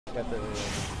Got the.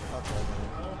 Okay.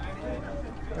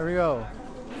 There we go.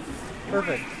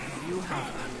 Perfect.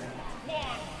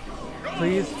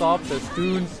 Please stop the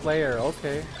Stoon Slayer.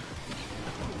 Okay.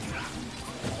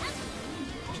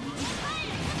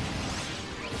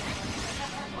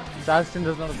 Bastion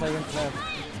doesn't know how to play against Ness.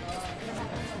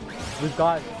 We've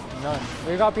got none.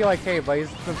 We got PYK, but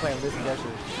he's been playing this and Gesture.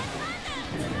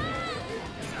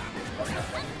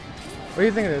 What do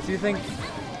you think of this? Do you think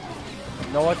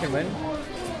Noah can win?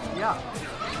 Yeah.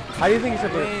 How do you think he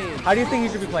should play? How do you think he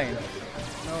should be playing?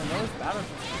 No, Noah's better.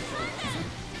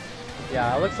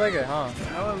 Yeah, it looks like it, huh?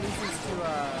 Noah loses to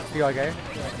PYK?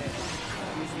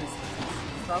 Loses.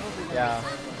 Probably. Yeah.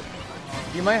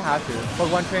 You might have to. But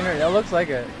one trainer, it looks like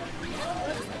it.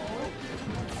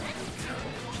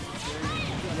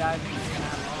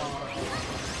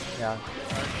 Yeah.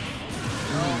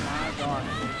 Oh my god.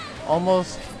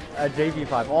 Almost a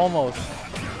JV5. Almost.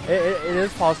 It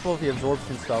is possible if he absorbs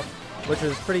some stuff, which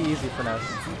is pretty easy for Ness.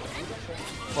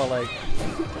 But like,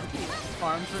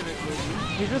 Farms for the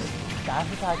he's just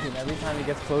dash attacking every time he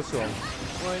gets close to him.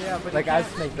 Well, yeah, but like as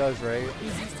Snake does, right?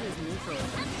 He's used to his neutral,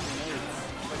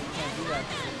 but he can't do that.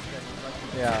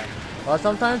 Yeah. Well,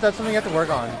 sometimes that's something you have to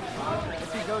work on.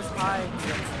 If he goes high, he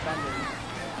gets defended.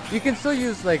 You can still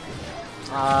use like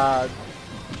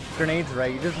grenades,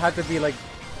 right? You just have to be like,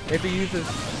 if he uses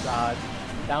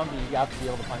down B, you have to be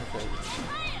able to punish it.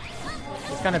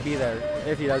 Just kind of be there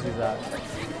if he does use that.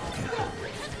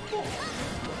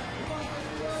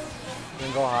 You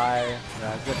can go high.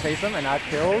 Yeah, just chase him and that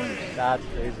kills. That's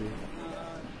crazy.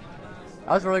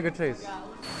 That was a really good chase.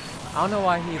 I don't know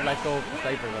why he let go of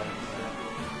Sniper though.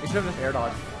 He should have just air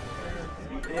dodged.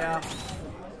 Yeah.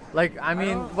 Like, I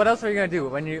mean, what else are you gonna do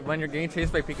when you're getting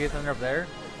chased by PK Thunder up there?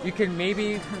 You can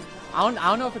maybe, I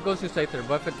don't know if it goes to Scyther,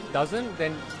 but if it doesn't,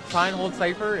 then try and hold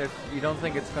Cypher if you don't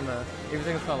think it's gonna, if you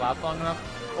think it's gonna last long enough,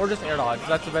 or just air dodge.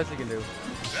 That's the best you can do.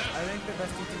 I think the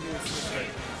best you can do is switch.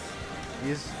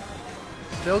 He's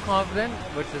still confident,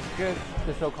 which is good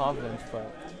to show confidence,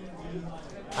 but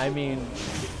I mean,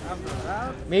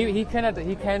 maybe he can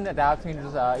adapt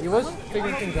changes. He was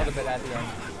figuring things out a bit at the end.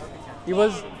 He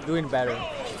was doing better.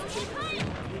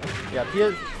 Yeah,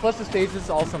 plus the stages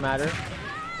also matter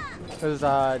because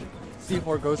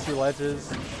C4 goes through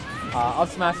ledges. Up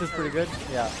smash is pretty good.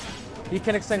 Yeah, he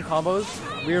can extend combos.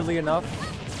 Weirdly enough,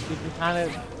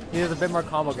 he has a bit more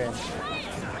combo game.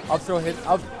 Up tilt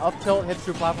hits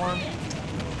through platform.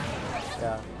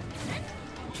 Yeah.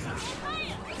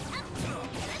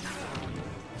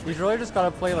 He's really just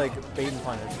gotta play like bait and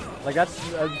punish. Like that's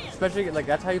especially like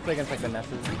that's how you play against like the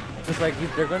Nesses. Just like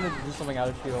they're gonna do something out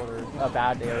of shield or a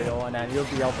bad aerial, and then you'll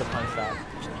be able to punch that.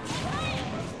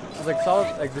 It's like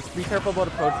solid. Like just be careful about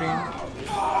approaching.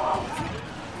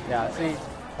 Yeah, see,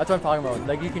 that's what I'm talking about.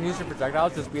 Like you can use your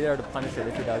projectiles, just be there to punish it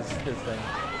if he does his thing.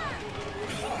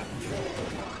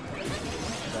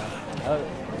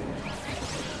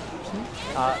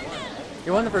 Yeah.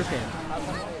 You won the first game.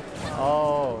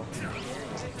 Oh.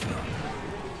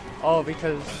 Oh,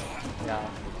 because, yeah.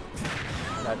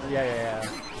 Yeah.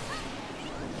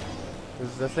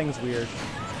 This thing's weird.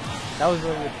 That was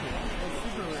really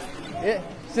weird.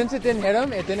 Since it didn't hit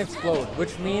him, it didn't explode,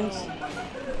 which means,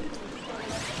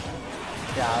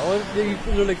 yeah, well, you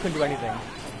literally couldn't do anything.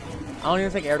 I don't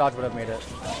even think air dodge would have made it.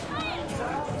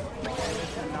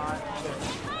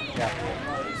 Yeah.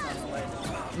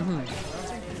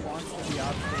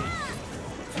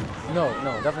 No,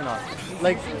 definitely not.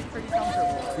 Like,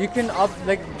 you can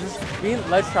just being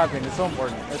ledge trapping is so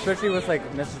important, especially with like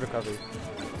Ness's recovery.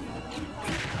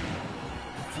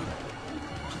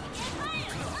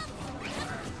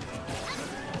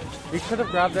 You could have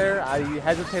grabbed there. I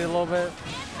hesitated a little bit.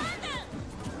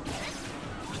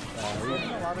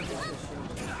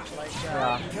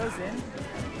 Yeah. He goes in.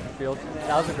 Field.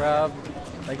 That was a grab.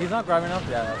 Like he's not grabbing enough.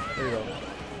 Yeah, there you go.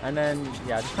 And then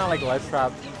yeah, just kind of like ledge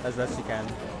trap as best you can.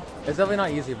 It's definitely not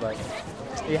easy, but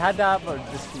he had that, but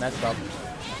just messed up.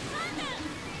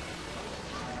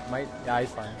 Yeah,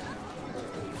 he's fine.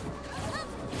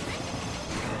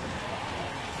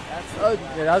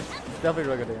 Yeah, that's definitely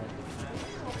really good.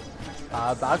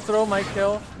 Back throw might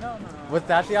kill. No. With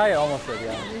that DI, it almost did,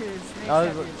 yeah.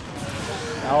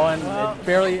 That one,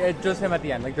 it just him at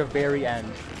the end, like the very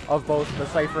end of both the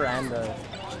Cypher and the...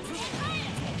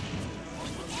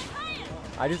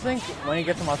 I just think when he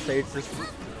gets him off stage, just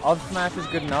up smash is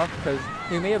good enough because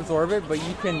he may absorb it, but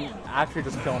you can actually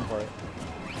just kill him for it.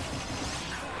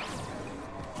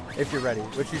 If you're ready,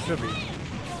 which you should be.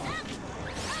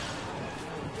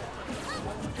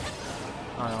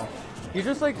 I don't know. He's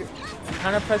just like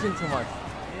kind of pressing too much.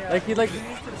 Yeah, like he like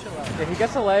chill out. Yeah, he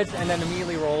gets a ledge and then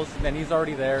immediately rolls, and then he's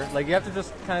already there. Like, you have to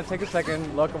just kind of take a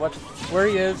second, look at where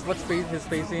he is, what space his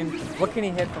spacing, what can he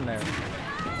hit from there?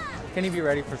 Can he be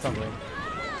ready for something?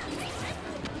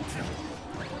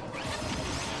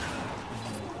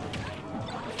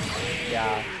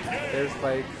 Yeah, there's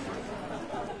like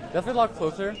definitely a lot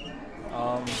closer.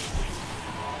 I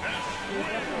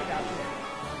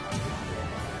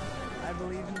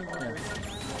believe in the word.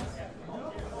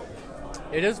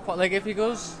 It is like if he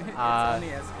goes, It's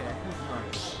only SK.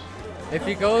 if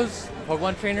he goes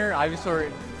Pokemon Trainer, Ivysaur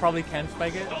probably can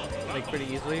spike it like pretty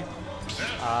easily.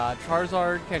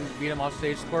 Charizard can beat him off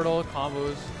stage. Squirtle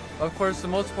combos. Of course, the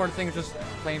most important thing is just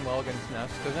playing well against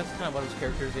Ness, because that's kind of one of those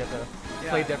characters you have to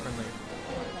play differently.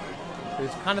 So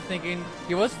he's kind of thinking,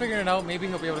 he was figuring it out, maybe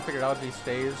he'll be able to figure it out if he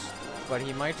stays, but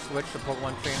he might switch to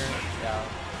Pokemon Trainer. Yeah.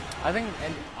 I think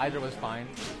either was fine.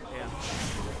 Yeah.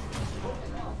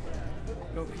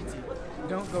 Go PT.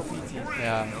 Don't go PT.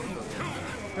 Yeah.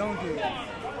 Don't do that.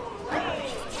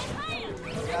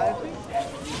 Yeah, I think.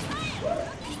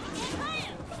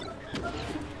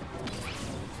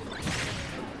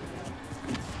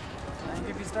 I think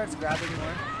if he starts grabbing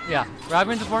more. Yeah,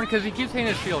 grabbing is important because he keeps hitting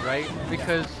his shield, right?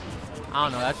 Because, I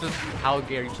don't know, that's just how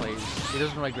Gary plays. He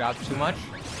doesn't really grab too much.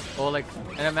 Well, like,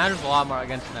 and it matters a lot more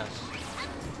against Ness.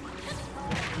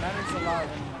 It matters a lot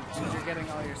when you're getting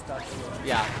all your stuff.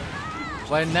 Yeah.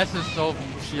 But Ness is so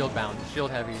shield bound,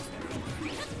 shield heavy.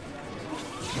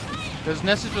 Because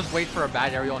Ness is just wait for a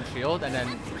bad aerial and shield, and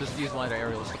then just use one of their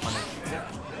aerials to punish.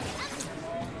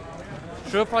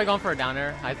 Should have probably gone for a down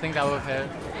air. I think that would have hit.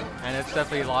 And it's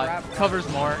definitely a lot. Covers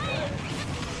more.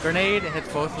 Grenade hits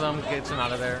both of them, gets him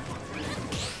out of there.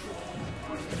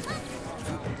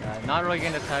 Not really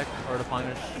getting to tech or to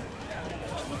punish.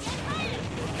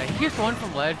 Yeah, he keeps going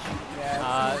from ledge.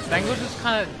 Bengels just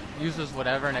kind of uses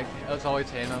whatever, and it's always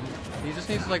hitting him. He just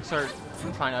needs to like start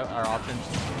trying out our options.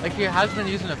 Like he has been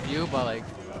using a few, but like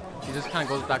he just kind of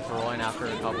goes back to rolling after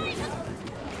a couple.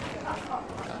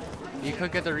 He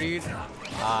could get the read.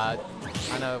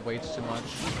 Kind of waits too much.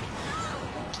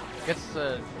 Gets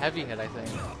a heavy hit, I think.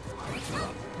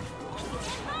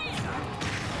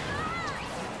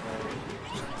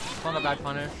 It's not a bad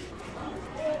punish.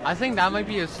 I think that might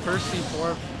be his first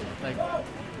C4, like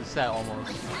the set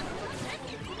almost.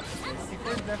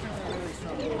 C4 is definitely really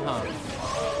strong.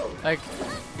 Like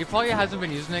he probably hasn't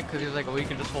been using it because he's like, oh, he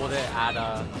can just hold it at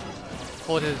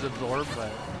hold his absorb,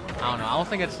 but I don't know. I don't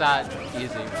think it's that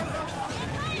easy.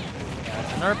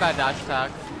 Yeah, another bad dash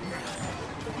attack.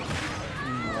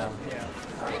 Yeah.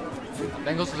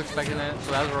 Bengals was expecting it,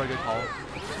 so that was a really good call.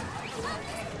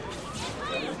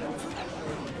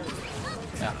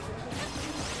 Yeah.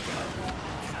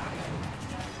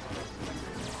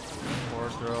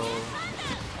 Forward throw.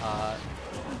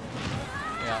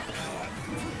 Yeah.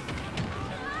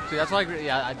 See, that's why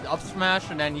I up smash,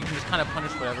 and then you can just kind of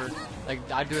punish whatever. Like,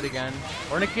 I'd do it again.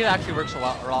 Or Nikita actually works a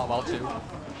lot well too.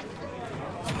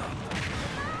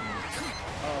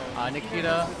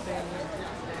 Nikita.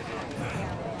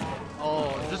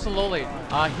 Oh, just a low late.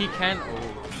 He can.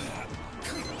 Oh.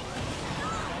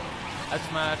 That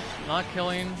smash, not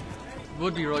killing.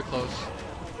 Would be really close.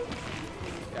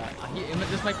 Yeah,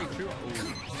 this might be true.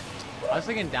 Ooh. I was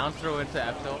thinking down throw into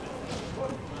F tilt.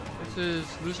 This is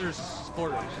loser's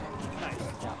quarters. Yeah,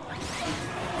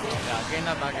 getting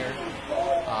that back air.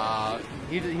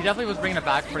 He definitely was bringing it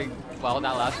back pretty well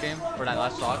that last game, or that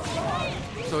last stock.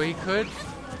 So he could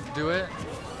do it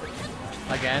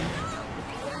again,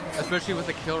 especially with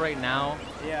the kill right now.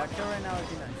 Yeah, kill right now would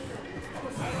be nice.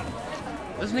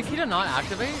 Does Nikita not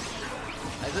activate?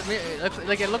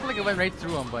 It looked like it went right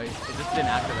through him, but it just didn't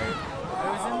activate. It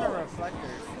was in the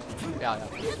reflectors. Yeah.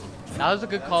 That was a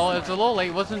good call. It was a little late.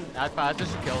 It wasn't that fast.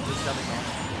 Just a kill. Just definitely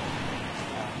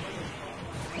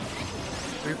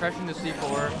gone. Refreshing the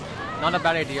C4. Not a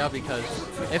bad idea because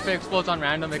if it explodes on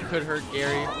random, it could hurt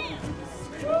Gary.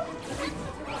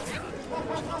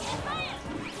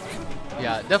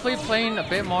 Yeah, definitely playing a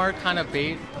bit more kind of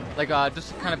bait. Like,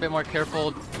 just kind of a bit more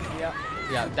careful.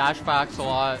 Yeah, dash backs a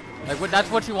lot. Like, that's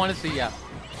what you want to see, yeah.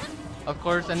 Of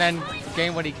course, and then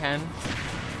gain what he can.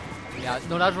 Yeah,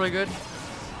 no, that was really good.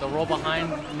 The roll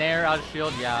behind, Nair out of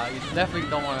shield, yeah, you definitely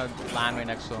don't want to land right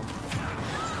next to him.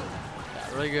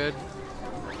 Yeah, really good.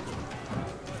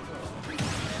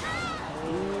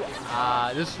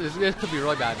 This could be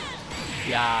really bad.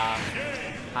 Yeah,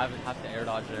 have to air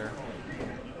dodge there.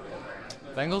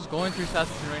 Bengals going through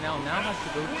Saskatchewan right now. Now has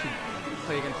to go to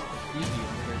play against Easy.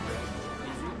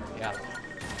 Yeah.